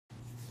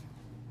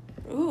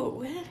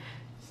Ooh.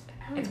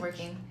 It's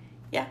working.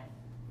 Yeah.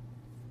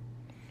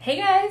 Hey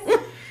guys!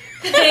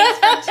 Thanks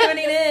for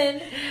tuning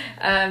in.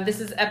 This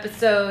is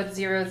episode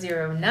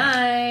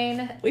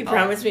 009. We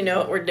promise we know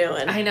what we're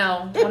doing. I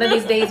know. One of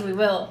these days we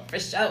will, for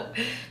sure.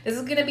 This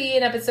is going to be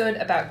an episode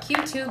about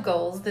Q2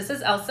 goals. This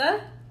is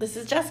Elsa. This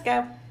is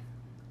Jessica.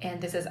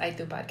 And this is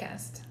Aitu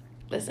Podcast.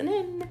 Listen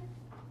in.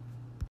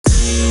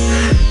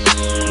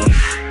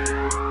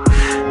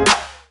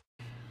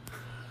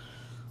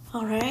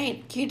 All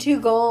right,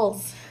 Q2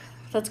 goals.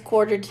 That's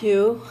quarter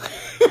two.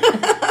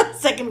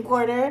 Second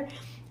quarter.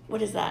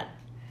 What is that?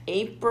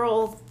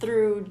 April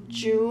through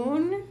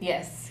June?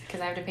 Yes, because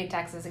I have to pay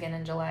taxes again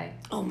in July.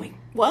 Oh my,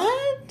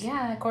 what?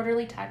 Yeah,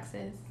 quarterly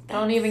taxes.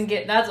 Don't even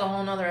get, that's a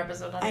whole nother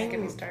episode. Don't even get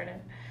me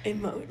started.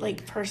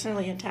 Like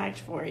personally attacked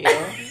for you.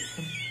 I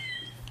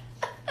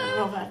don't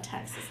know about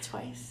taxes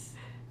twice.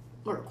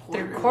 Or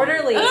quarterly. They're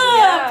quarterly.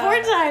 Yeah.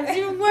 4 times,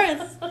 even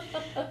worse.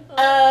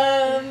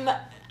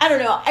 I don't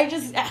know. I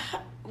just,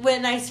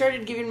 when I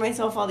started giving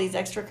myself all these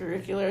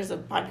extracurriculars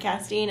of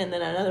podcasting and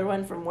then another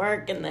one from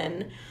work and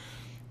then,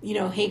 you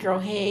know, Hey Girl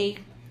Hey,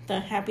 the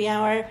happy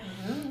hour,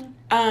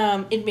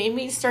 it made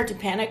me start to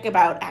panic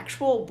about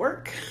actual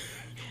work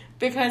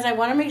because I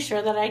want to make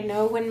sure that I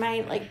know when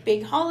my, like,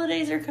 big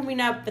holidays are coming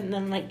up and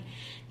then, like,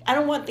 I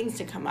don't want things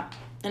to come up.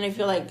 And I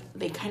feel like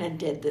they kind of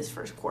did this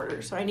first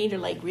quarter. So I need to,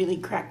 like, really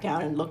crack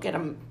down and look at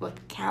them, like,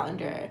 a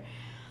calendar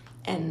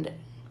and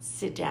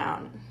sit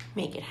down,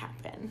 make it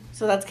happen.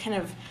 So that's kind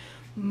of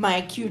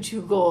my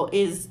Q2 goal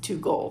is to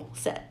goal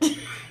set.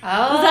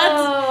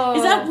 Oh.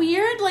 Is that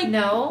weird? Like,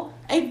 no.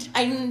 I'm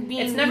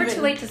being It's never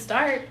too late to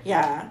start.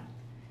 Yeah.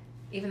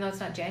 Even though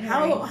it's not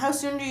January. How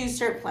soon do you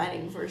start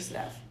planning for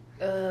stuff?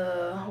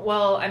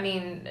 Well, I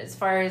mean, as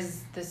far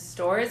as the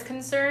store is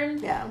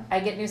concerned, Yeah. I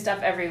get new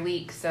stuff every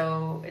week,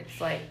 so it's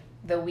like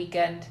the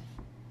weekend.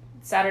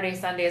 Saturday,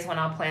 Sunday is when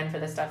I'll plan for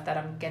the stuff that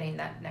I'm getting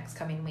that next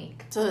coming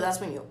week. So that's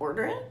when you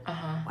order it?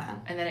 Uh-huh.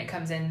 Wow. And then it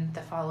comes in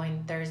the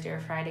following Thursday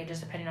or Friday,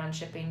 just depending on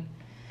shipping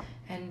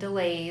and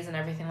delays and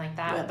everything like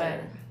that.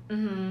 Weather.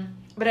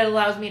 But it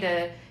allows me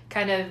to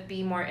kind of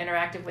be more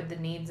interactive with the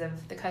needs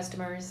of the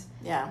customers.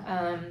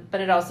 Yeah.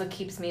 But it also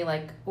keeps me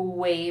like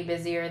way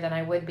busier than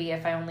I would be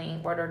if I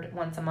only ordered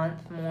once a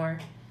month more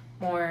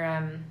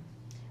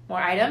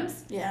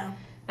items. Yeah.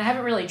 I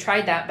haven't really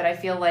tried that, but I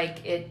feel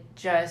like it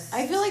just...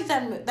 I feel like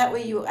that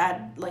way you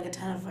add, like, a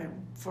ton of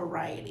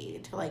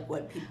variety to, like,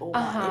 what people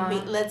want.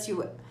 It lets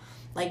you,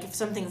 like, if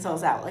something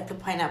sells out, like the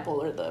pineapple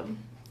or the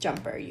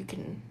jumper, you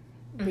can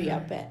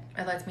re-up it.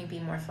 It lets me be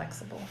more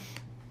flexible.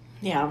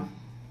 Yeah.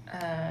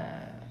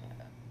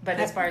 But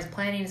as far as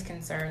planning is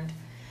concerned,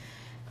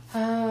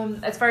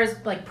 as far as,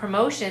 like,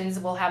 promotions,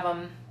 we'll have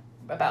them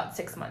about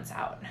 6 months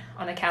out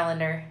on a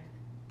calendar.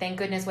 Thank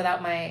goodness with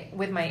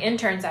my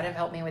interns that have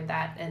helped me with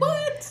that. And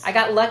what? I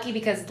got lucky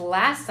because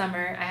last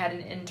summer I had an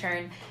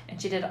intern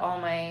and she did all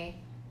my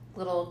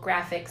little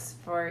graphics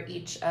for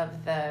each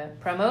of the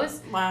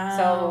promos. Wow.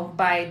 So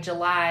by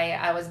July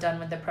I was done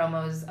with the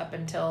promos up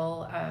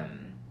until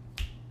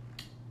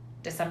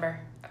December,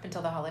 up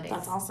until the holidays.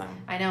 That's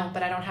awesome. I know,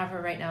 but I don't have her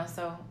right now,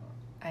 so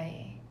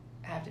I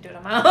have to do it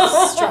on my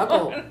own.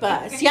 Struggle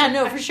bus. Yeah,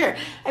 no, for sure.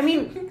 I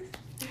mean,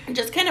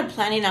 just kind of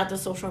planning out the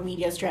social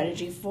media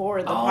strategy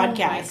for the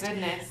podcast. Oh, my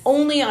goodness.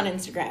 Only on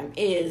Instagram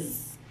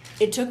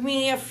it took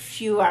me a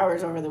few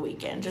hours over the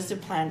weekend just to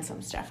plan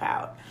some stuff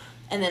out.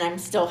 And then I'm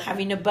still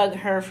having to bug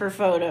her for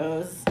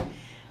photos.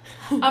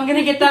 I'm going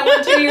to get that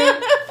one to you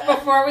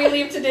before we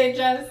leave today,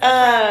 Jess.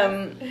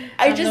 I'm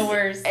the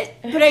worst.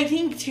 But I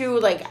think, too,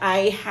 like,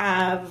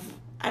 I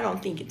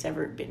don't think it's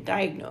ever been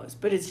diagnosed,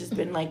 but it's just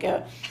been like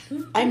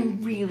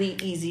I'm really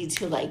easy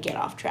to, like, get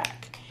off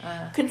track.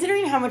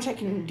 Considering how much I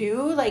can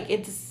do, like,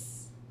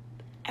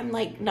 I'm,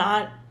 like,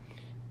 not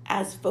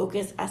as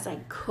focused as I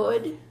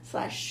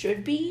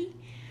could/should be.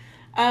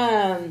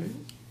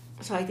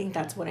 So I think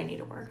that's what I need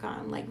to work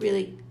on, like,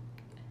 really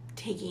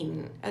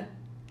taking a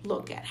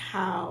look at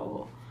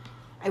how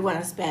I want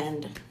to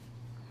spend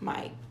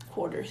my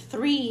quarter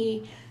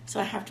 3, so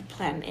I have to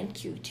plan in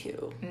Q2.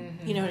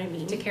 Mm-hmm. You know what I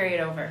mean? To carry it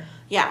over.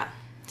 Yeah.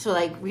 So,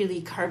 like,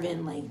 really carve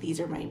in, like, these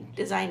are my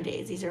design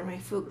days. These are my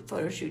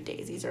photo shoot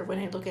days. These are when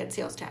I look at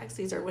sales tax.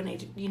 These are when I,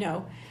 you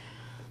know,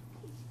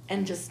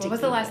 and just... What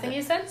was the last thing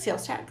you said?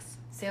 Sales tax.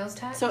 Sales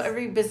tax? So,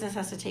 every business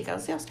has to take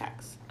out sales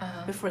tax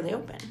before they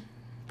open.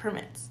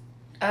 Permits.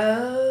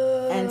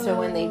 Oh. And so,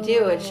 when they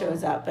do, it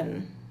shows up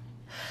and...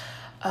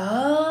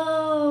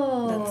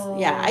 Oh.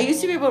 Yeah, I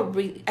used to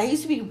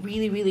be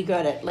really, really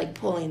good at, like,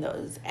 pulling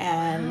those.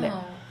 And...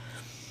 Wow.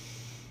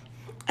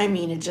 I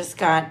mean, it just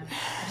got...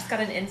 I just got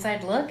an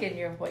inside look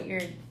at what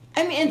you're...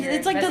 I mean,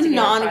 it's like the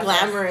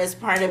non-glamorous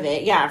part of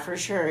it. Yeah, for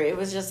sure. It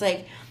was just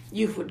like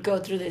you would go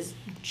through this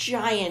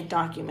giant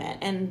document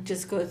and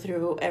just go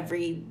through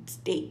every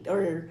state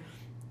or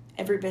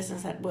every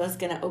business that was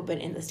going to open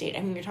in the state.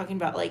 I mean, you're talking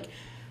about, like,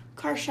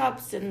 car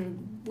shops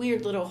and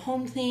weird little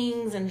home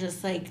things and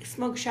just, like,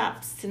 smoke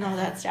shops and all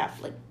that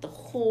stuff. Like, the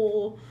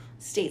whole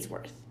state's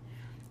worth.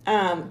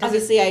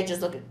 Obviously, I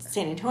just look at the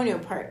San Antonio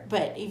part,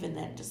 but even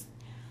then, just...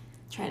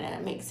 trying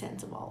to make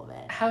sense of all of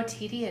it. How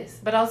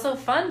tedious, but also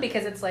fun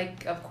because it's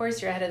like, of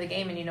course, you're ahead of the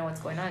game and you know what's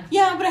going on.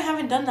 Yeah, but I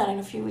haven't done that in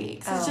a few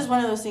weeks. Oh. It's just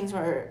one of those things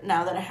where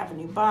now that I have a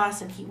new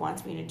boss and he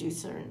wants me to do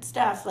certain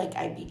stuff, like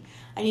I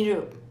need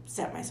to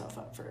set myself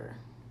up for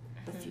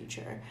the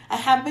future. I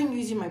have been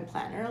using my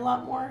planner a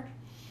lot more,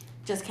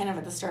 just kind of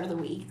at the start of the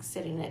week,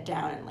 sitting it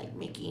down and like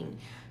making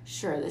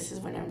sure this is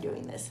when I'm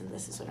doing this and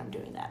this is when I'm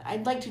doing that.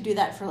 I'd like to do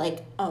that for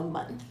like a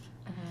month,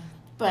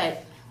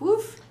 but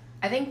woof.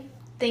 I think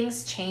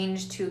things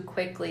change too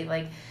quickly.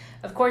 Like,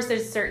 of course,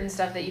 there's certain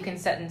stuff that you can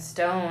set in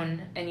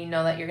stone and you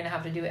know that you're going to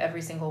have to do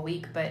every single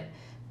week, but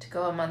to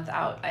go a month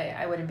out,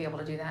 I wouldn't be able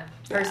to do that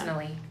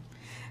personally.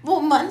 Well,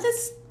 a month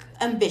is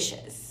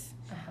ambitious,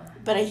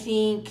 but I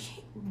think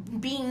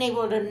being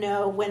able to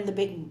know when the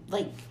big,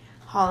 like,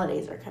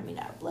 holidays are coming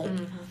up, like,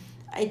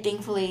 I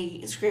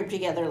thankfully scraped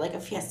together, like, a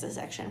fiesta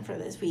section for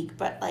this week,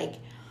 but, like,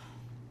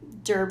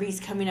 Derby's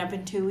coming up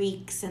in 2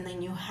 weeks, and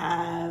then you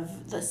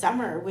have the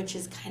summer, which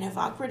is kind of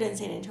awkward in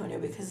San Antonio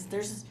because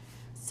there's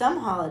some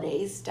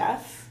holiday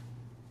stuff.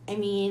 I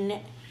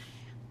mean,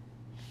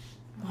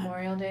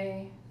 Memorial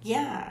Day.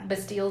 Yeah.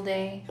 Bastille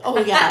Day.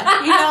 Oh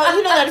yeah.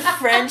 you know that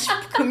French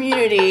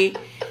community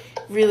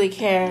really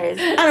cares.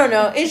 I don't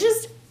know. It's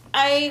just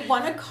I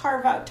want to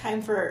carve out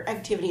time for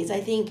activities. I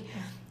think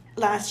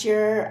last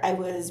year I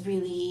was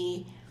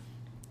really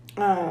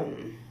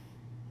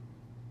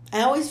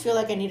I always feel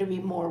like I need to be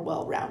more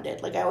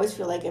well-rounded. Like, I always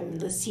feel like I'm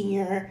the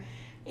senior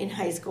in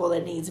high school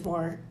that needs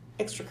more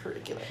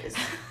extracurriculars.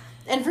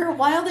 And for a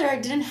while there, I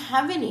didn't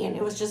have any, and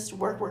it was just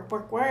work.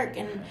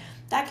 And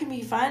that can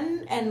be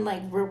fun and,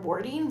 like,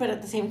 rewarding, but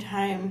at the same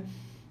time,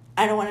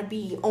 I don't want to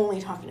be only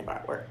talking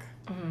about work.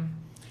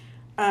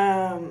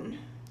 And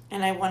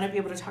I want to be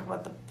able to talk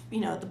about the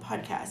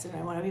podcast, and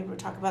I want to be able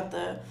to talk about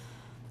the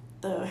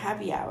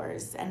happy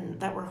hours and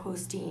that we're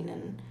hosting,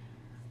 and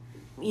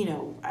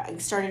I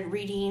started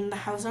reading The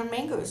House on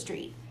Mango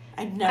Street.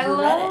 I'd never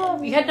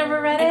read it. You had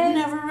never read it? I'd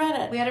never read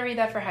it. We had to read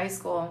that for high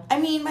school. I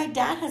mean, my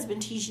dad has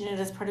been teaching it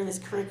as part of his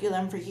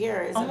curriculum for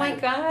years. Oh my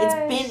gosh. It's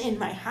been in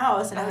my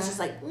house, and I was just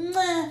like,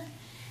 meh.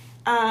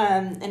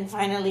 And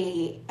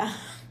finally,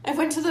 I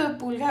went to the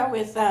Pulga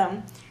with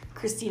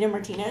Christina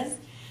Martinez,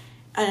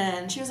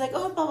 and she was like,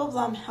 oh, blah, blah,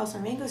 blah, House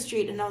on Mango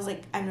Street. And I was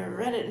like, I've never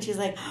read it. And she's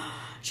like,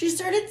 she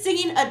started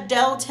singing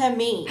Adele to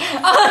me.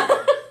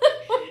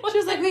 She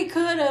was like, we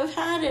could have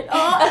had it.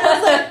 Oh, and I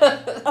was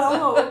like,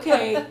 oh,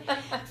 okay.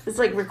 It's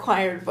like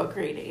required book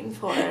reading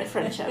for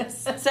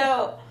friendships.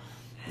 So,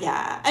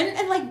 yeah.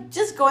 And like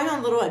just going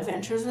on little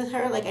adventures with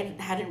her. Like, I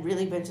hadn't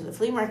really been to the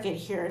flea market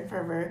here in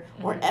forever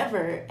or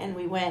ever. And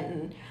we went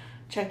and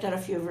checked out a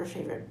few of her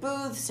favorite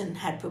booths and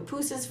had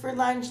pupusas for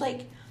lunch.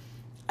 Like,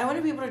 I want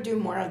to be able to do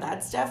more of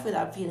that stuff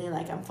without feeling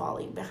like I'm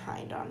falling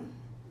behind on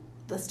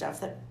the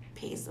stuff that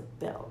pays the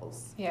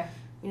bills. Yeah.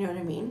 You know what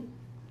I mean?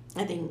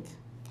 I think...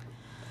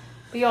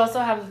 But you also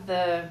have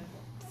the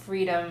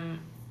freedom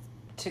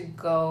to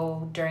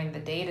go during the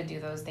day to do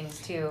those things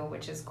too,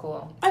 which is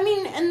cool. I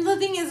mean, and the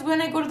thing is,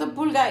 when I go to the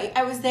Pulga,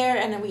 I was there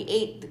and then we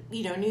ate,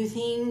 new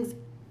things.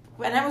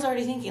 And I was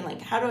already thinking,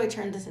 like, how do I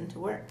turn this into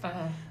work?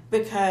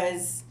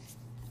 Because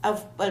a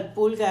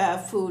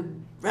Pulga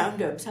food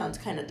roundup sounds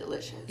kind of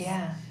delicious.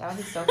 Yeah, that would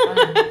be so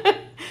fun.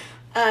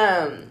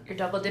 You're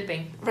double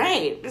dipping.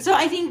 Right. So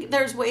I think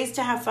there's ways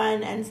to have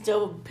fun and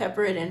still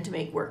pepper it in to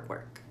make work.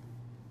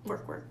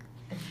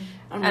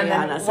 I'm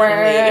Rihanna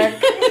suddenly.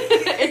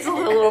 It's a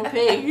little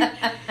pig.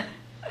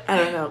 I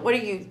don't know. What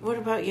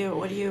about you?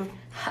 What do you...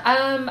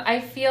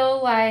 I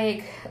feel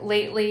like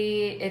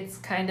lately it's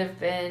kind of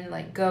been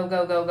like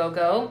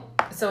go.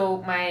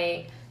 So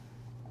my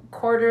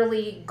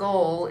quarterly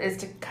goal is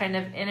to kind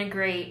of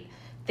integrate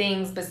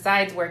things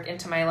besides work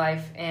into my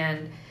life.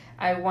 And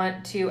I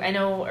want to... I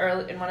know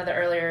in one of the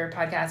earlier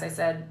podcasts I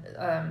said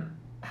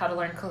how to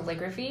learn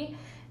calligraphy.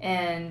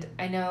 And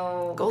I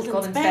know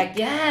Golden Speck.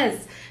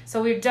 Yes.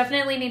 So we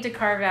definitely need to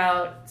carve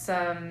out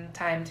some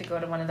time to go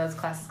to one of those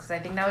classes because I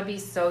think that would be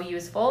so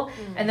useful.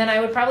 Mm-hmm. And then I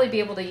would probably be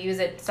able to use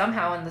it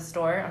somehow in the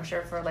store, I'm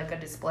sure, for like a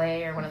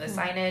display or one of the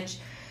signage.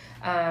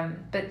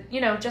 But,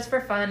 just for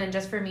fun and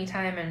just for me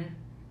time, and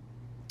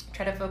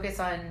try to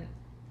focus on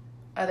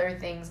other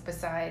things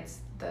besides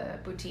the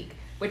boutique,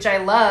 which I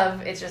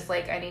love. It's just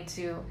like I need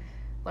to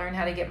learn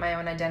how to get my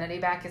own identity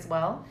back as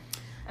well.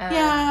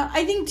 Yeah,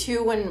 I think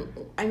too when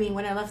I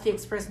left the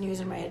Express News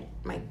and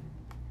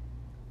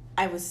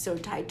I was so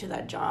tied to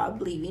that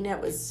job, leaving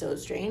it was so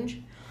strange.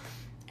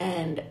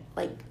 And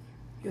like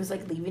it was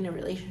like leaving a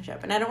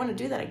relationship, and I don't want to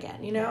do that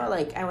again,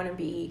 like I want to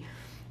be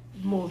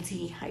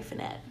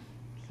multi-hyphenate,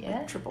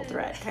 like triple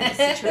threat kind of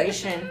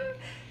situation.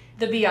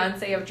 The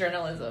Beyonce of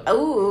journalism.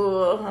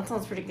 Oh, that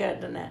sounds pretty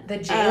good, doesn't it? The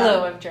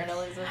J-Lo of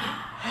journalism.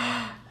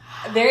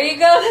 There you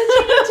go.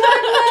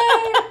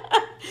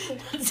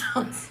 That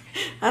sounds...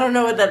 I don't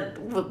know what that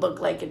would look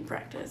like in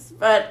practice.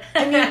 But,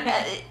 I mean,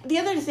 the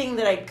other thing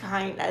that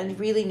I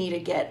really need to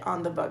get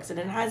on the books, and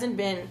it hasn't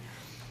been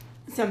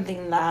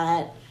something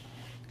that...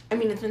 I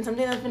mean, it's been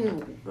something that's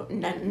been,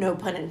 no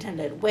pun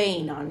intended,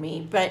 weighing on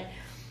me. But,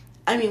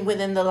 I mean,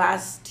 within the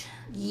last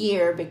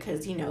year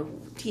because, you know,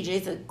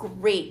 TJ's a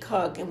great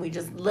cook and we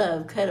just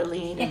love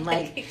cuddling and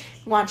like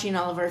watching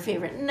all of our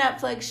favorite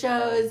Netflix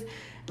shows.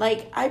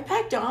 Like, I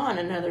packed on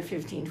another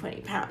 15,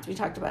 20 pounds. We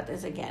talked about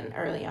this again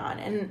early on.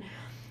 And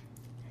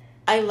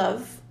I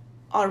love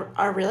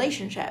our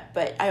relationship,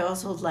 but I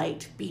also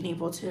liked being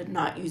able to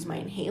not use my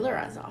inhaler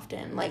as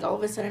often. Like, all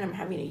of a sudden I'm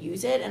having to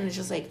use it and it's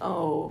just like,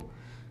 oh,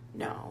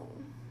 no,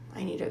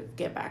 I need to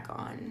get back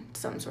on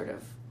some sort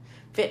of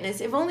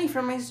fitness, if only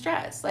for my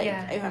stress. Like,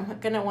 if I'm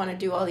gonna want to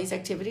do all these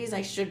activities,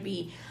 I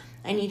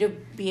need to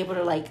be able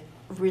to like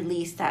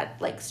release that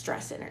like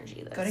stress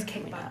energy that's go to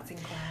coming up.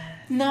 kickboxing class.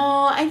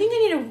 No, I think I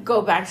need to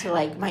go back to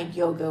like my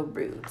yoga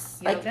roots.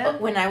 Yoga?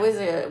 Like when I was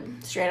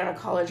straight out of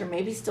college, or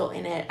maybe still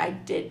in it, I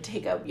did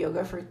take up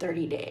yoga for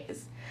 30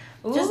 days.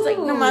 Ooh. Just like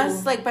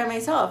nomás, like by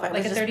myself.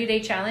 Like a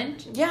 30-day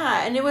challenge?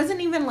 Yeah, and it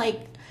wasn't even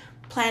like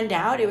planned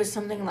out. It was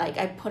something like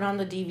I put on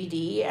the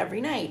DVD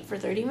every night for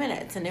 30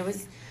 minutes, and it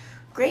was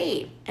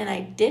great. And I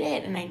did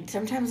it, and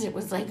sometimes it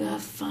was like, oh,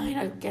 fine,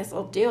 I guess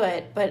I'll do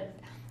it. But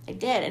I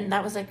did, and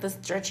that was like the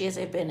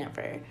stretchiest I've been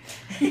ever.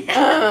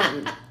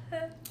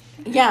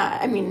 Yeah,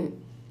 I mean,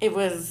 it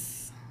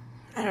was,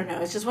 I don't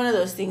know, it's just one of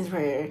those things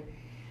where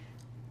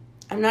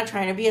I'm not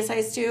trying to be a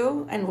size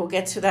 2, and we'll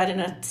get to that in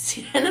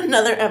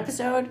another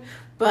episode,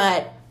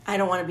 but I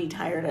don't want to be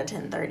tired at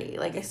 10:30.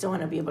 Like, I still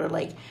want to be able to,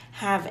 like,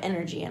 have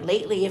energy. And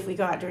lately, if we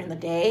go out during the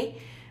day,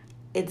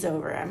 it's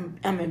over. I'm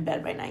in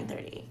bed by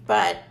 9:30.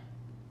 But,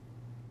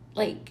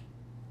 like,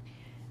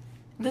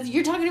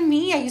 you're talking to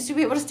me. I used to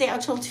be able to stay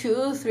out till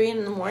 2, 3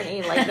 in the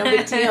morning. Like, no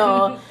big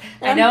deal.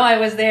 I know I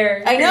was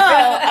there.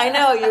 I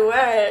know you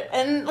were.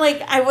 And,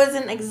 like, I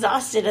wasn't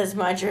exhausted as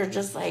much, or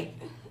just, like,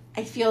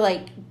 I feel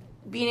like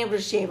being able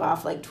to shave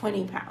off, like,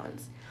 20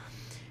 pounds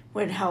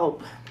would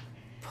help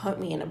put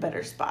me in a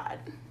better spot.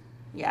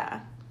 Yeah.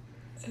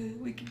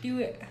 We could do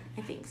it.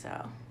 I think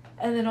so.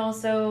 And then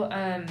also,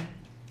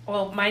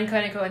 well, mine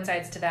kind of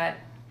coincides to that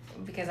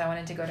because I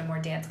wanted to go to more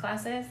dance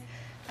classes.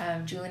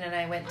 Julian and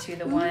I went to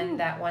the one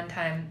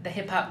time, the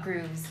Hip Hop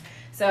Grooves.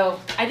 So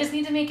I just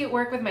need to make it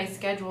work with my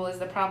schedule is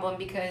the problem,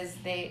 because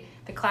the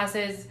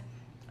classes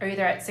are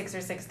either at 6 or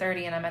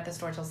 6:30 and I'm at the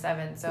store till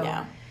 7. So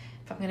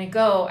if I'm going to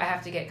go, I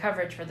have to get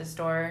coverage for the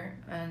store,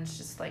 and it's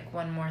just like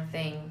one more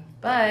thing.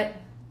 But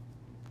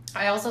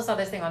I also saw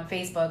this thing on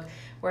Facebook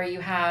where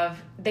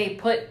they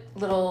put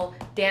little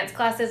dance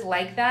classes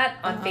like that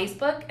on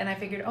Facebook, and I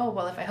figured, oh,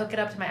 well, if I hook it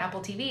up to my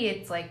Apple TV,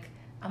 it's like,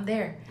 I'm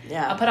there.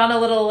 Yeah. I'll put on a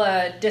little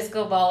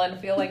disco ball and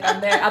feel like I'm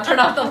there. I'll turn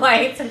off the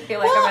lights and feel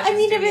like I'm at the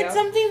studio. If it's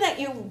something that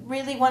you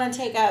really want to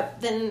take up,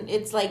 then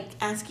it's like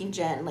asking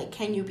Jen, like,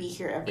 can you be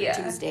here every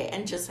Tuesday?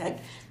 And just like,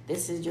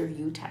 this is your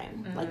you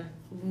time. Mm-hmm. Like,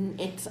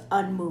 it's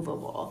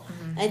unmovable.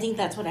 Mm-hmm. I think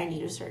that's what I need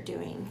to start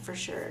doing for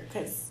sure,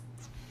 because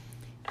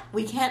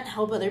we can't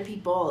help other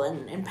people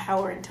and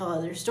empower and tell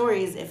other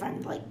stories if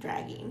I'm like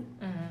dragging.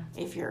 Mm-hmm.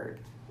 If you're,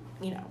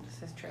 you know.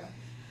 This is true.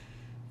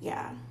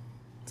 Yeah.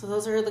 So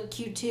those are the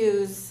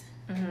Q2s.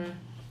 Mm-hmm.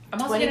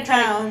 I'm also 20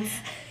 pounds.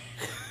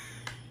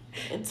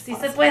 Si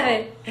se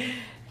puede.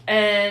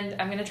 And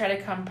I'm going to try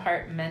to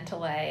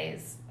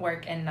compartmentalize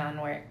work and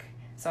non-work.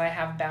 So I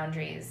have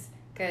boundaries.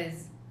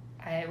 Because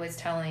I was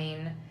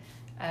telling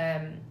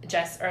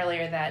Jess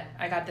earlier that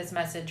I got this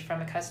message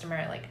from a customer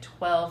at like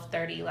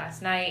 12:30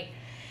 last night.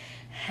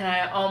 And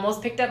I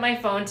almost picked up my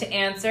phone to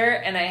answer.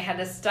 And I had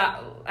to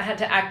stop. I had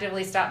to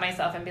actively stop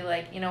myself and be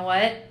like, you know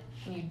what?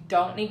 You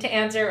don't need to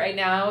answer it right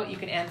now. You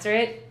can answer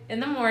it in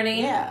the morning.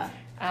 Yeah.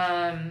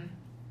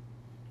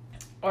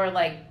 Or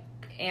like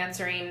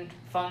answering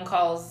phone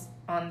calls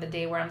on the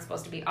day where I'm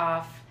supposed to be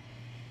off.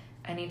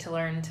 I need to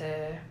learn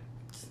to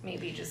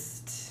maybe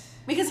just...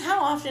 Because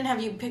how often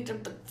have you picked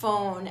up the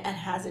phone and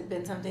has it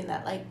been something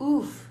that like,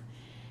 oof,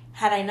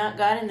 had I not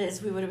gotten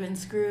this, we would have been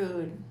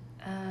screwed?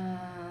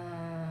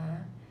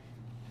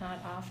 Not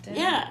often.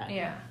 Yeah.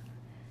 Yeah.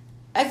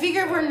 I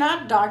figure we're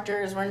not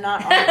doctors. We're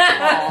not on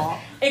call.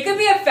 It could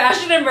be a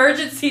fashion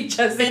emergency,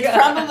 Jessica. It's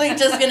probably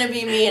just going to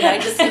be me, and I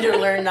just need to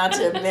learn not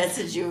to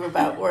message you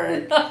about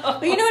work.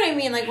 But you know what I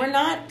mean? Like, we're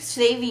not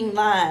saving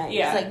lives.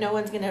 Yeah. Like, no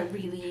one's going to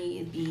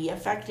really be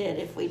affected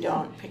if we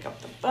don't pick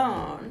up the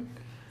phone.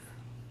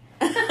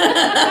 But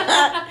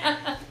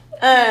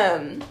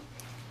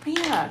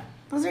yeah,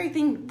 those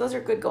are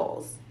good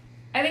goals.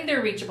 I think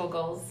they're reachable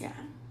goals. Yeah.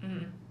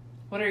 Mm-hmm.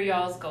 What are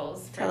y'all's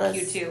goals for Tell us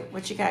Q2?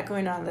 what you got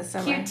going on this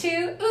summer.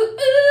 Q2,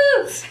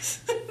 ooh.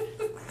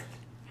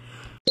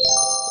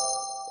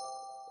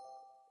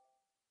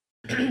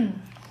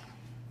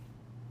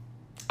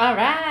 All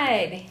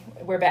right,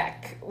 we're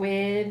back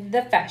with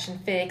the fashion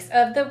fix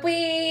of the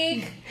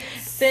week.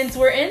 Since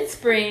we're in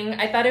spring,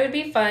 I thought it would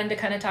be fun to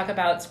kind of talk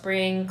about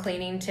spring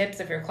cleaning tips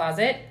of your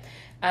closet.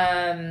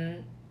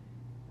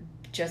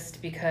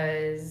 Just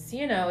because,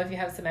 you know, if you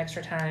have some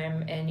extra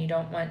time and you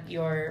don't want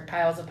your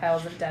piles of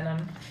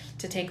denim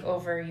to take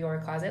over your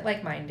closet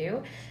like mine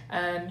do,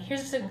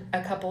 here's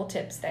a couple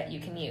tips that you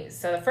can use.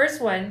 So the first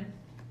one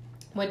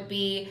would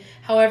be,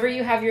 however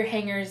you have your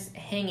hangers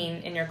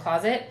hanging in your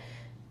closet,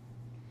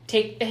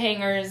 take the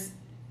hangers,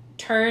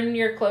 turn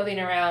your clothing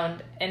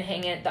around and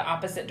hang it the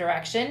opposite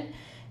direction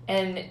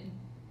and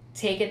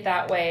take it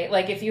that way.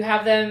 Like if you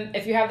have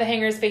the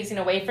hangers facing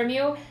away from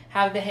you,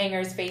 have the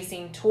hangers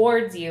facing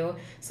towards you,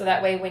 so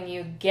that way when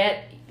you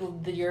get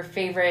your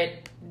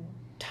favorite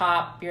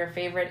top, your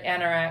favorite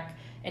anorak,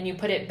 and you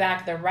put it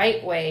back the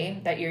right way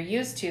that you're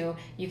used to,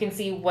 you can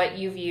see what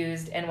you've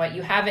used and what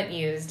you haven't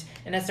used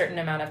in a certain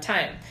amount of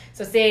time.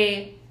 So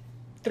say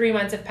 3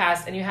 months have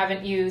passed and you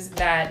haven't used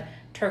that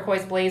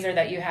turquoise blazer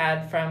that you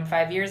had from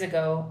 5 years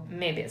ago,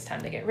 maybe it's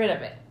time to get rid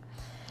of it.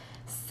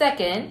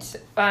 Second,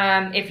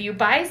 if you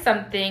buy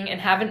something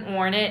and haven't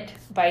worn it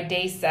by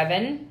day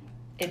 7,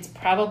 it's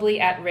probably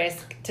at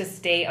risk to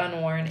stay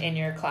unworn in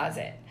your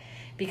closet.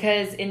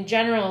 Because in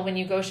general, when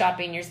you go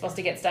shopping, you're supposed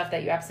to get stuff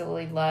that you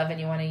absolutely love and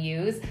you want to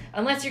use,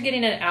 unless you're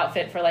getting an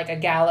outfit for like a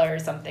gala or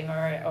something, or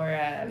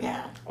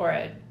a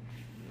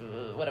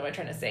what am I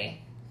trying to say?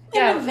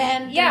 An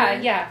event.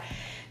 Yeah.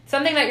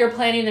 Something that you're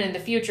planning in the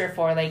future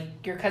for,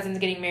 like your cousin's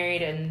getting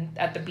married and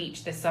at the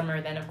beach this summer,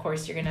 then of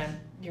course you're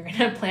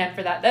gonna plan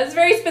for that. That's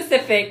very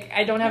specific.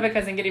 I don't have a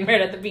cousin getting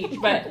married at the beach,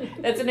 but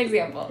that's an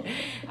example.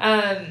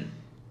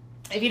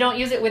 If you don't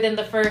use it within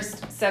the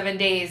first 7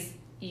 days,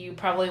 you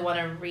probably want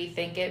to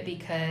rethink it,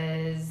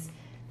 because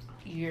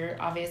you're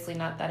obviously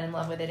not that in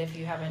love with it if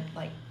you haven't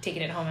like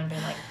taken it home and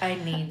been like, I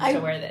need to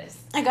wear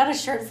this. I got a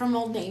shirt from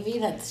Old Navy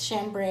that's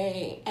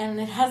chambray,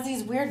 and it has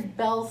these weird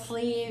bell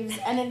sleeves,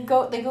 and they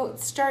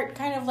start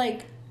kind of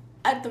like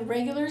at the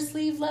regular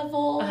sleeve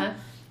level,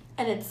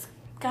 and it's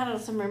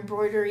got some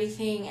embroidery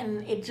thing,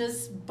 and it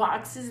just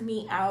boxes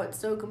me out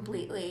so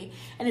completely,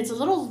 and it's a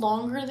little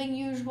longer than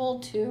usual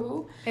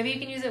too. Maybe you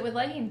can use it with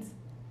leggings.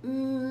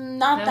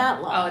 Not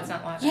that long. Oh, it's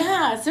not long.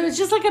 Yeah, so it's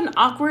just like an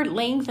awkward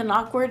length and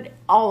awkward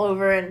all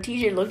over, and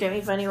TJ looked at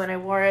me funny when I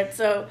wore it,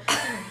 so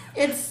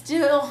it's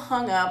still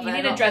hung up. You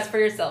need a dress for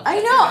yourself.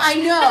 I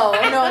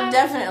know,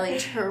 definitely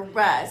to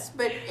rest,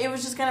 but it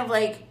was just kind of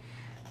like,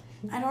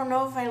 I don't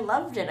know if I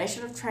loved it. I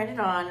should have tried it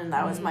on, and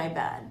that was my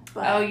bad.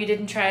 But oh, you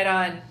didn't try it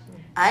on.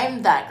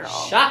 I'm that girl.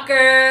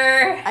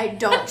 Shocker! I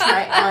don't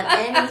try on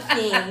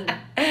anything.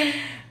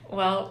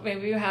 Well,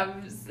 maybe you have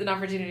an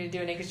opportunity to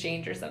do an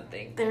exchange or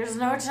something. There's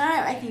no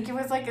time. I think it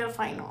was like a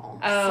final.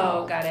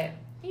 Oh, got it.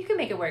 You can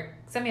make it work.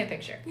 Send me a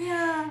picture.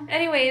 Yeah.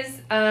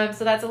 Anyways, so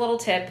that's a little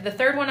tip. The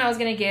third one I was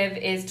going to give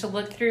is to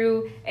look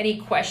through any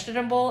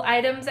questionable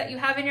items that you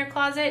have in your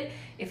closet.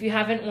 If you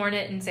haven't worn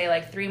it in, say,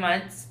 like 3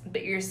 months,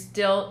 but you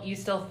still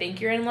think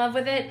you're in love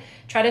with it,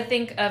 try to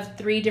think of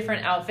 3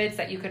 different outfits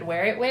that you could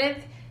wear it with.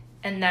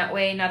 And that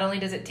way, not only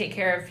does it take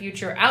care of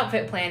future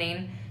outfit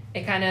planning,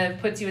 it kind of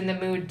puts you in the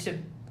mood to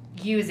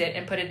use it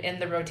and put it in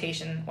the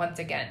rotation once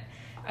again.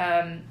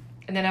 And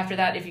then after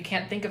that, if you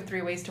can't think of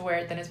 3 ways to wear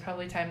it, then it's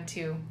probably time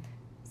to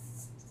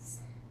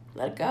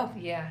let it go.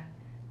 Yeah.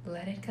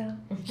 Let it go.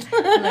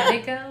 Let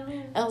it go.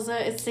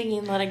 Elsa is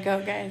singing Let It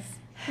Go, guys.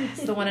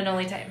 It's the one and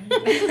only time.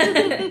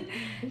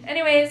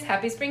 Anyways,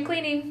 happy spring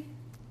cleaning.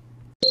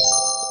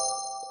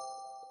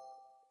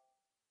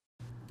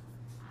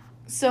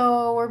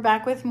 So we're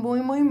back with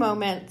Muy Muy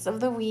Moments of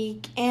the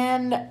week,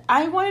 and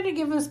I wanted to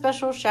give a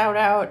special shout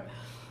out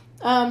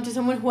to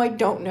someone who I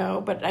don't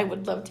know, but I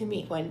would love to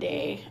meet one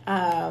day.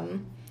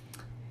 And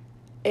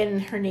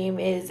her name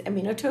is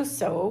Aminatou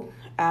Sow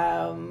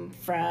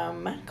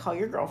from Call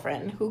Your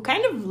Girlfriend, who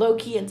kind of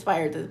low-key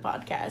inspired this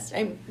podcast.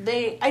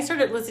 I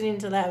started listening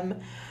to them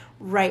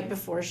right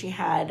before she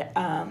had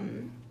a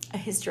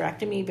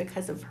hysterectomy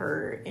because of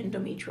her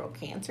endometrial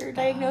cancer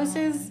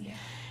diagnosis. Yeah.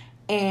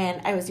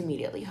 And I was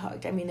immediately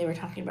hooked. I mean, they were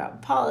talking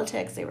about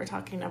politics, they were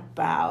talking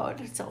about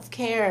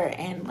self-care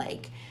and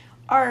like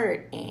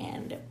art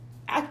and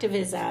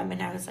activism,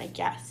 and I was like,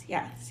 yes.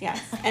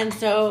 And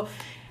so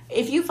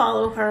if you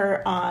follow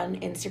her on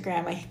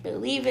Instagram, I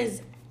believe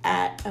is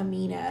at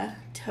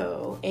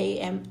Aminatou,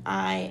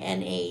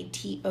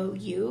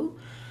 Aminatou.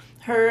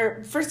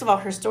 First of all,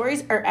 her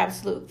stories are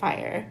absolute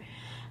fire.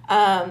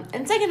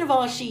 And second of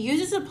all, she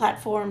uses a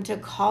platform to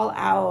call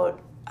out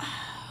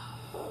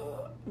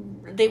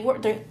they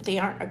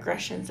aren't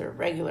aggressions, they're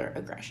regular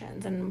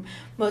aggressions. And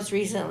most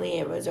recently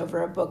it was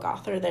over a book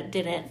author that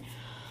didn't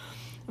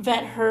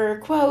vet her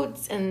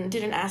quotes and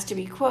didn't ask to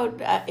be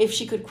if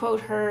she could quote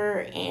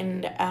her,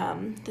 and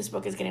this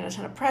book is getting a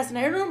ton of press, and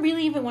I don't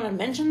really even want to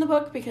mention the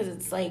book because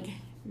it's like,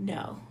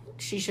 no,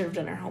 she should have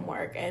done her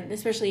homework. And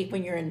especially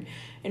when you're in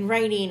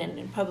writing and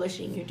in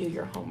publishing, you do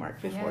your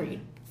homework before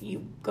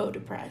you go to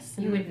press.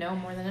 You would know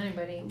more than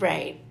anybody.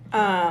 Right.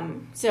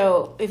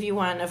 So if you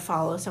want to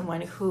follow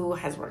someone who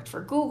has worked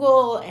for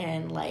Google,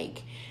 and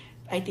like,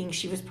 I think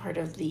she was part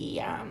of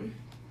the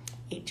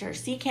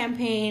HRC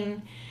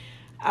campaign,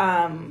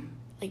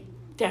 like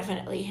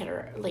definitely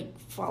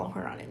follow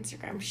her on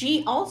Instagram.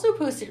 She also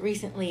posted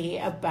recently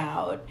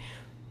about,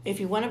 if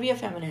you want to be a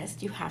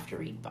feminist, you have to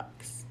read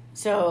books.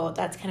 So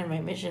that's kind of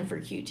my mission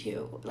for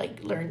Q2. Like,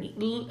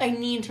 I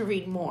need to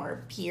read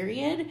more,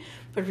 period.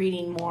 But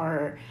reading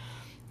more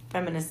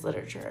feminist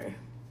literature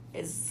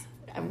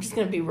I'm just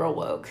going to be real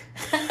woke.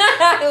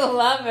 I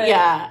love it.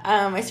 Yeah.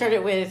 I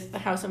started with The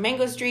House of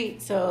Mango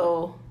Street.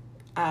 So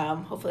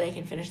Hopefully I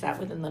can finish that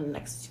within the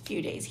next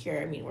few days here.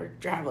 I mean, we're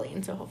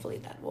traveling, so hopefully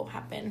that will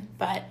happen.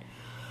 But,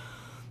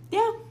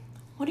 yeah.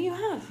 What do you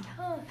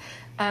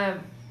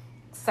have?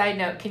 Side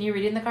note, can you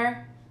read in the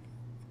car?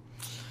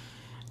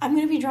 I'm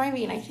going to be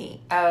driving, I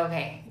think. Oh,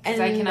 okay. Because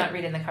I cannot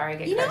read in the car. I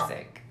get car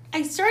sick.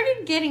 I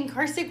started getting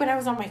car sick when I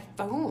was on my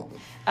phone.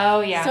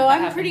 Oh, yeah. So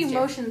I'm pretty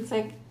motion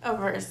sick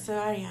averse. So,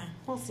 yeah,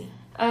 we'll see.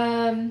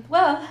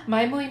 Well,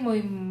 my muy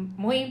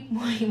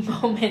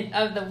moment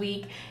of the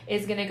week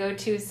is going to go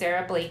to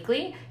Sarah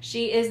Blakely.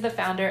 She is the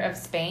founder of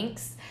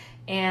Spanx.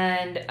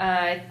 And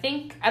I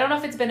don't know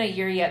if it's been a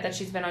year yet that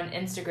she's been on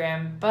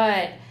Instagram,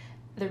 but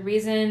the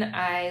reason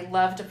I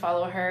love to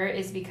follow her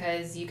is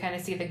because you kind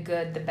of see the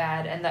good, the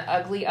bad, and the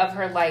ugly of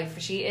her life.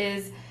 She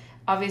is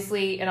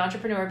obviously an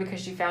entrepreneur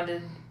because she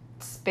founded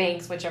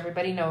Spanx, which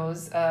everybody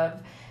knows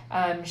of.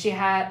 She's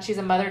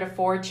a mother to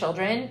 4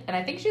 children, and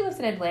I think she lives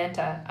in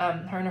Atlanta.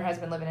 Her and her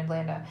husband live in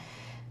Atlanta.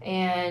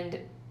 And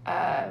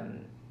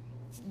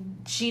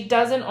she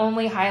doesn't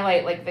only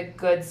highlight like the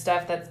good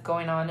stuff that's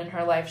going on in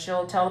her life.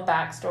 She'll tell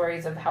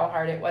backstories of how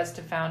hard it was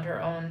to found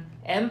her own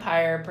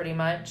empire, pretty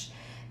much,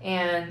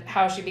 and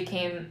how she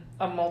became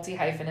a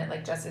multi-hyphenate,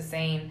 like Jess is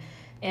saying.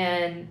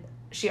 And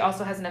she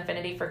also has an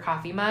affinity for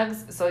coffee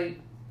mugs, so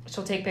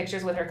she'll take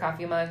pictures with her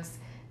coffee mugs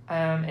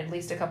at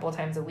least a couple of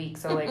times a week.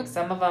 So like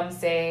some of them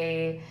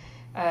say,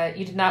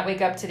 you did not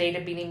wake up today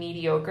to be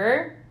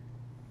mediocre.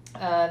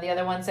 The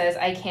other one says,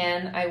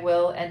 I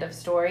will, end of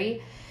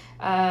story.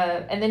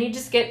 And then you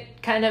just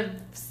get kind of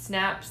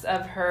snaps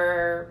of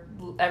her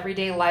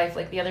everyday life.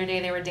 Like the other day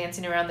they were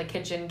dancing around the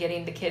kitchen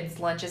getting the kids'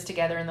 lunches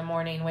together in the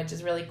morning, which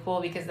is really cool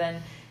because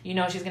then you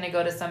know she's going to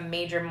go to some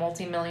major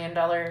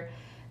multi-million-dollar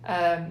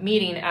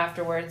meeting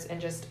afterwards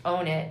and just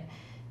own it.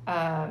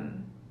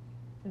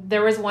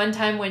 There was one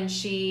time when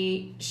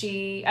she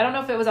I don't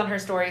know if it was on her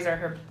stories or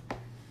her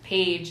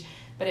page,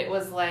 but it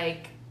was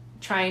like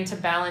trying to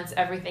balance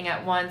everything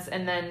at once,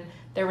 and then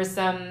there was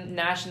some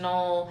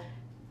national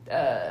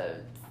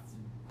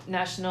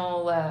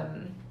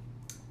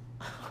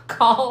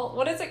call.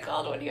 What is it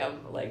called when you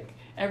have like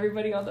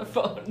everybody on the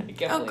phone?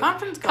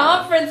 Conference call.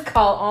 Conference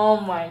call. Oh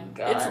my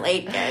god. It's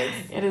late, guys.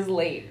 It is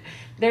late.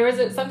 There was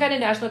some kind of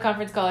national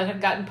conference call. It had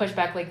gotten pushed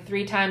back like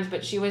 3 times,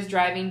 but she was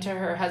driving to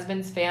her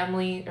husband's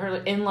family, her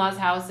in-laws'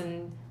 house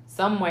in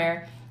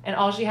somewhere, and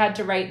all she had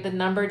to write the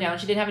number down.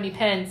 She didn't have any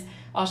pens.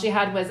 All she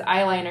had was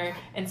eyeliner,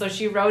 and so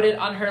she wrote it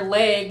on her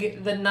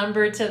leg, the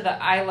number to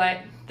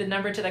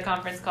the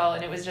conference call,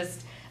 and it was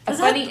just a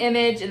funny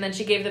image. And then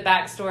she gave the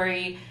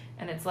backstory,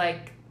 and it's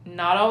like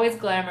not always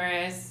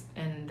glamorous,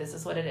 and this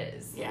is what it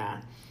is.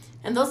 Yeah.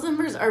 And those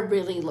numbers are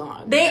really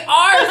long. They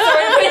are! So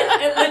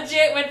it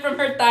legit went from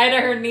her thigh to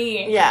her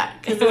knee. Yeah,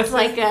 because it's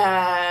like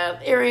a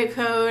area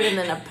code, and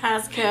then a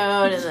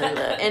passcode, and then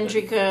the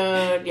entry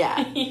code.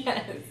 Yeah.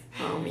 Yes.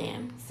 Oh,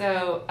 man.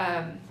 So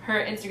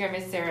her Instagram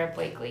is Sarah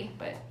Blakely,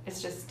 but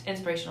it's just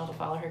inspirational to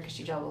follow her because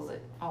she juggles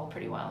it all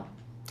pretty well.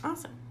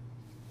 Awesome.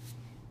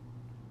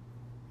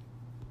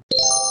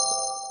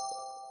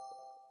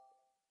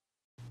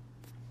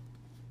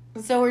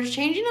 So we're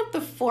changing up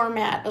the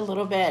format a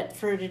little bit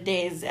for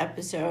today's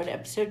episode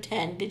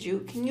 10.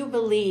 Can you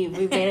believe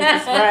we made it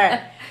this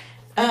far?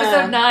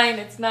 Episode 9,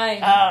 it's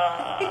 9.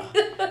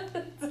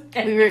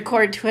 We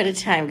record 2 at a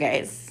time,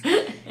 guys.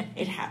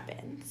 It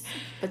happens.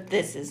 But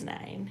this is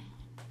 9.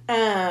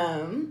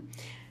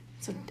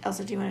 So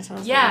Elsa, do you want to tell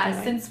us?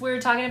 Yeah, since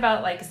we're talking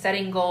about like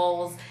setting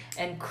goals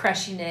and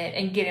crushing it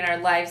and getting our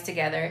lives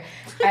together,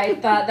 I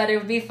thought that it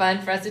would be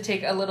fun for us to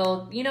take a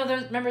little,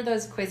 remember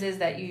those quizzes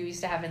that you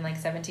used to have in like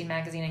 17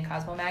 magazine and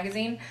Cosmo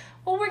magazine?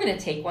 Well, we're going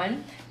to take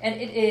one, and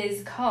it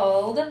is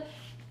called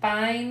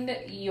Find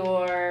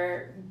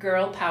Your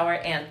Girl Power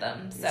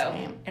Anthem. So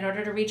in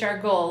order to reach our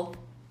goal,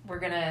 we're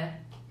going to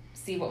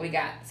see what we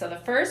got. So the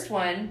first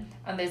one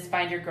on this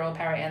Find Your Girl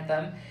Power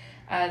Anthem,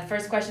 the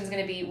first question is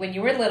going to be, when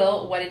you were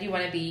little, what did you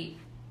want to be?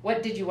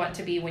 What did you want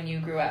to be when you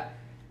grew up?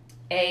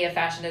 A, a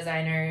fashion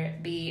designer.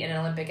 B, an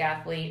Olympic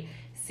athlete.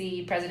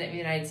 C, president of the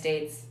United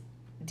States.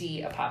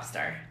 D, a pop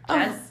star.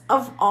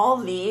 Of all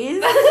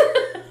these, I'm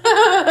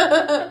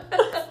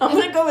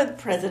going to go with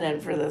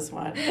president for this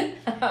one.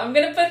 I'm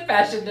going to put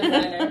fashion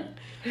designer.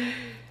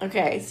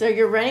 Okay, so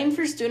you're running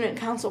for student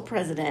council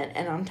president,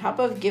 and on top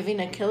of giving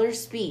a killer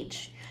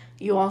speech,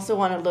 you also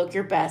want to look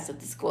your best at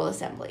the school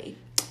assembly.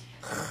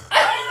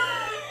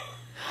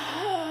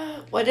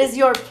 What is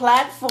your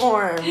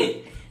platform?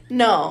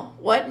 No.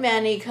 What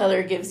manly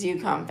color gives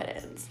you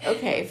confidence?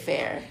 Okay,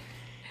 fair.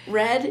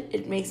 Red,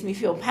 it makes me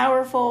feel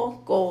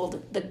powerful.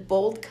 Gold, the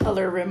bold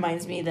color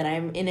reminds me that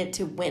I'm in it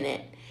to win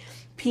it.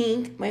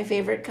 Pink, my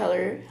favorite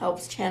color,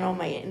 helps channel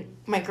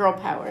my girl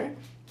power.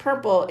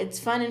 Purple, it's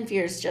fun and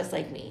fierce just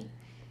like me.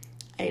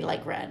 I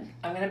like red.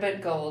 I'm going to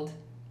put gold.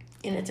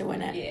 In it to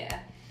win it. Yeah.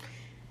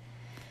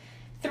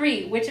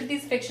 3, which of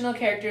these fictional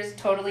characters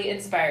totally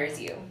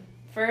inspires you?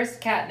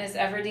 First, Katniss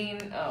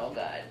Everdeen. Oh,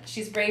 God.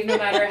 She's brave no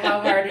matter how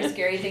hard or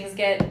scary things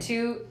get.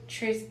 2,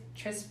 Tris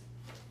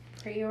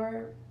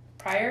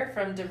Pryor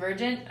from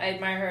Divergent. I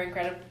admire her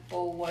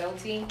incredible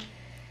loyalty.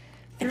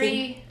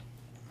 3,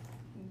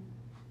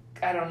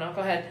 I don't know.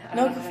 Go ahead.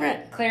 No, go for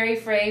it. Clary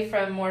Frey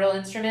from Mortal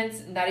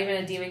Instruments. Not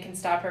even a demon can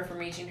stop her from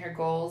reaching her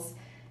goals.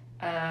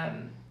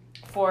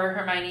 For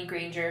Hermione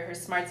Granger, her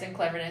smarts and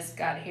cleverness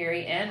got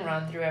Harry and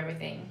Ron through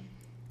everything.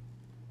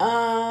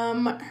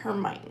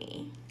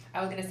 Hermione.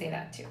 I was gonna say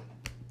that too.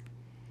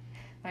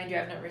 Mind you,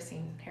 I've never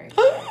seen Harry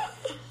Potter.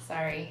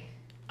 Sorry.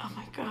 Oh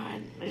my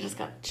god, I just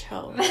got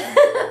choked.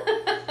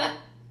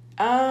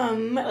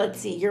 Let's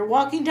see. You're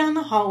walking down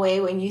the hallway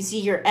when you see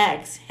your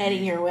ex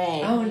heading your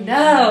way. Oh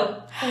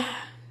no!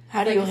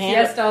 How do you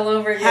handle it? All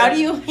over again. How do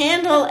you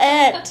handle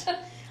it?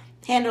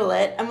 Handle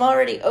it. I'm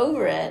already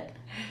over it.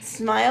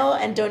 Smile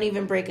and don't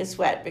even break a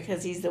sweat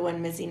because he's the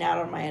one missing out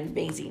on my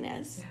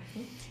amazingness.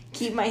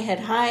 Keep my head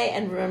high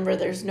and remember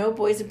there's no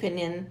boy's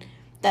opinion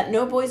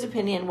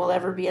will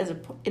ever be as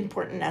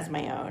important as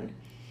my own.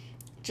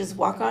 Just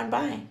walk on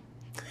by.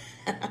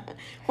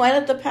 Why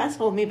let the past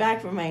hold me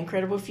back from my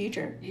incredible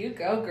future? You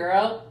go,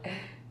 girl.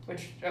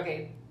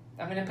 Okay,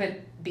 I'm going to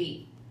put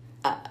B.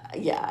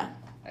 Yeah.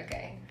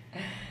 Okay.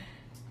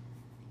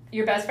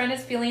 Your best friend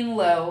is feeling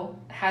low.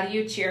 How do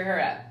you cheer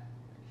her up?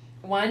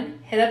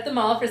 1, hit up the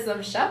mall for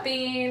some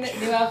shopping.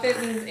 New outfit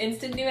means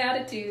instant new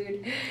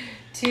attitude.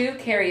 2,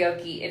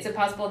 karaoke. It's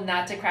impossible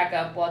not to crack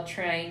up while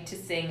trying to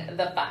sing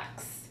The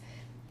Fox.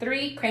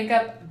 3, crank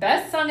up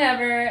best song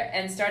ever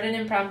and start an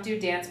impromptu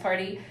dance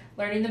party.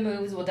 Learning the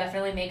moves will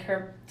definitely make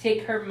her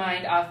take her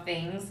mind off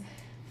things.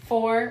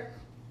 4,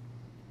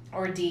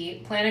 or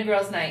D, plan a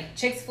girls' night.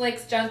 Chicks,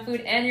 flicks, junk food,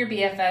 and your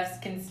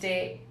BFFs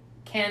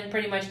can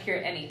pretty much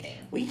cure anything.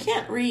 We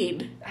can't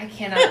read. I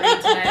cannot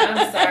read tonight.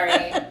 I'm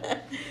sorry.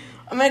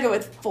 I'm going to go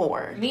with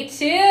 4. Me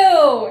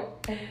too.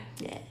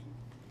 Yeah.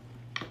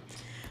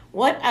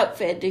 What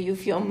outfit do you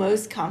feel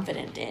most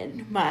confident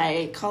in?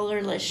 My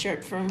collarless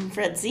shirt from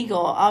Fred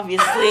Siegel,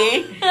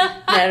 obviously.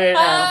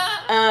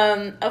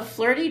 No. A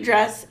flirty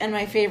dress and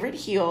my favorite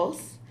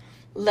heels.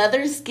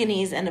 Leather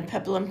skinnies and a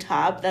peplum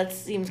top. That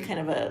seems kind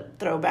of a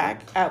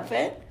throwback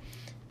outfit.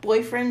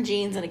 Boyfriend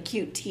jeans and a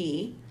cute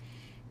tee.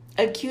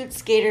 A cute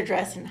skater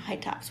dress and high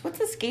tops.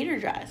 What's a skater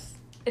dress?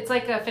 It's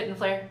like a fit and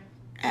flare.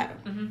 Oh.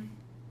 Mm-hmm.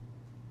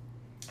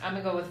 I'm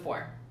going to go with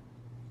 4.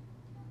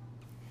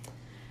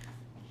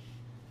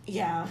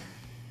 Yeah.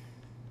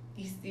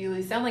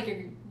 You sound like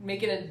you're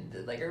making a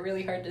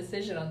really hard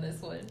decision on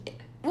this one.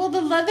 Well,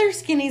 the leather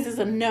skinnies is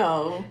a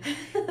no.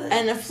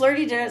 And a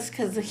flirty dress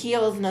because the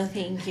heels, no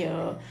thank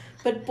you.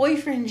 But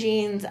boyfriend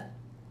jeans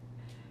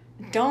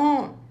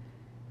don't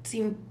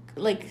seem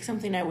like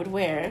something I would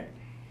wear.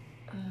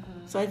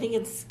 So I think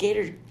it's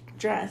skater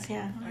dress,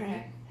 yeah.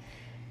 Okay.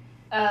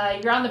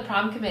 You're on the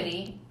prom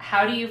committee.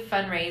 How do you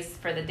fundraise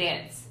for the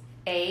dance?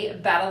 A,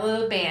 battle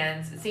of the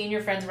bands. Seeing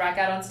your friends rock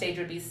out on stage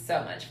would be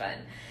so much fun.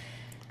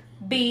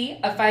 B,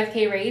 a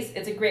 5K race.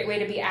 It's a great way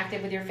to be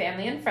active with your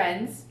family and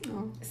friends.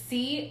 Oh.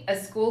 C, a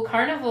school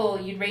carnival.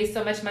 You'd raise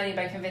so much money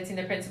by convincing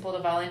the principal to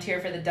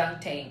volunteer for the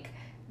dunk tank.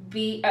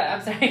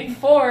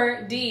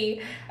 4,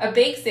 D, a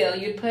bake sale.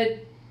 You'd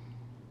put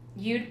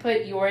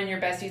your and your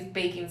bestie's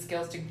baking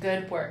skills to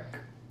good work.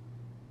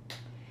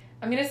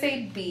 I'm going to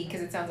say B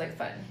because it sounds like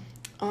fun.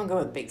 I'm going to go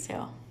with bake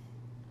sale.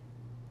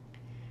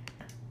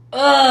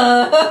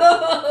 What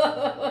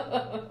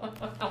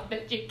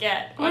did you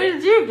get? What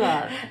did you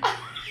get?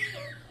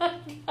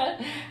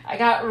 I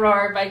got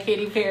Roar by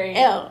Katy Perry.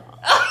 Ew. What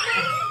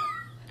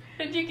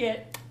did you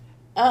get?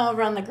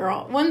 Run the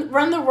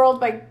World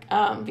by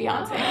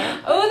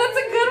Beyonce. Oh, that's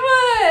a good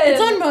one.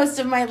 It's on most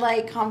of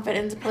my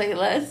confidence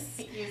playlists.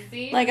 You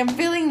see? I'm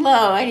feeling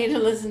low. I need to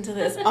listen to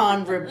this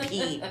on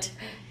repeat.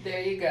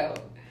 There you go.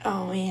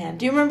 Oh man,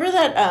 do you remember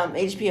that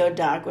HBO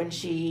doc when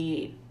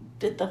she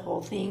did the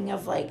whole thing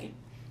of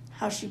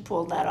how she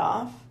pulled that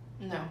off?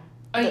 No.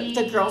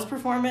 The girl's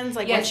performance,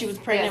 yes, when she was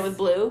pregnant with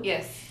Blue.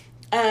 Yes.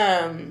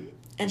 And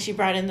she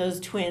brought in those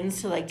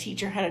twins to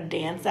teach her how to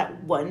dance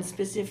that one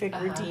specific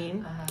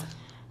routine.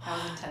 That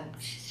was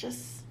intense. She's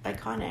just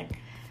iconic.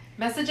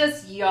 Message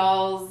us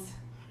y'all's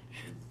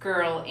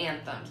girl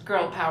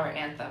power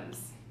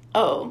anthems.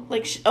 Oh,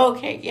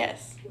 okay,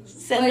 yes.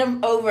 Send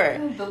them over.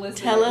 The listeners.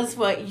 Tell us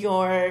what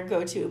your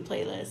go-to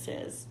playlist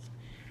is.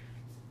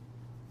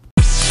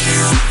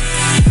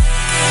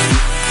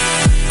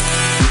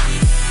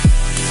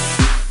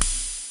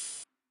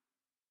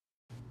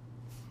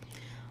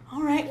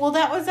 All right, well,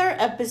 that was our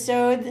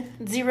episode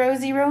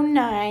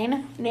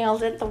 009.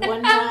 Nailed it the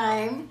one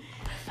time.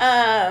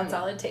 That's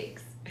all it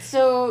takes.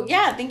 So,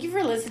 yeah, thank you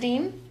for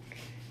listening.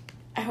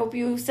 I hope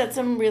you set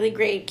some really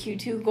great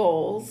Q2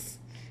 goals.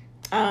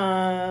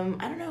 I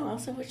don't know.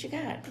 Also, what you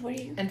got? What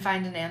do you... And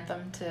find an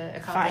anthem to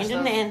accomplish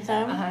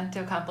anthem.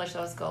 To accomplish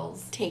those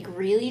goals. Take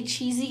really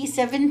cheesy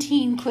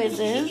 17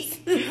 quizzes.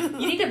 You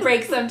need to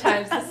break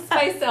sometimes. This is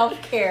my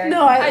self-care.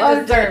 No, I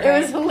loved it.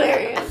 It was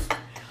hilarious.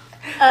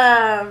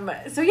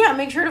 So yeah,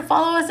 make sure to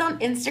follow us on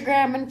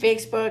Instagram and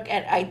Facebook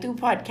at Aitu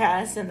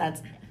Podcast, and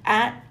that's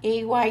at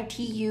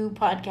AYTU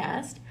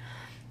Podcast.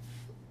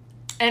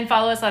 And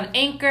follow us on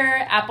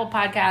Anchor, Apple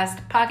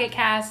Podcast, Pocket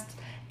Cast,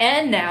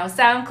 and now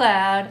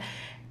SoundCloud.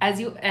 As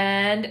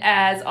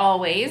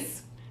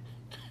always,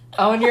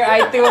 Own your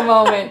eye through a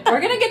moment.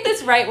 We're going to get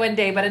this right one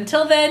day, but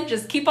until then,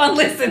 just keep on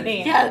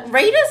listening. Yeah,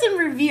 rate us and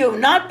review,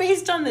 not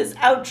based on this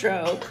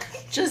outro,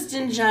 just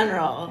in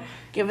general.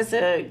 Give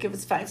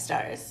us 5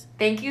 stars.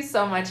 Thank you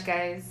so much,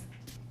 guys.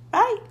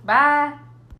 Bye. Bye.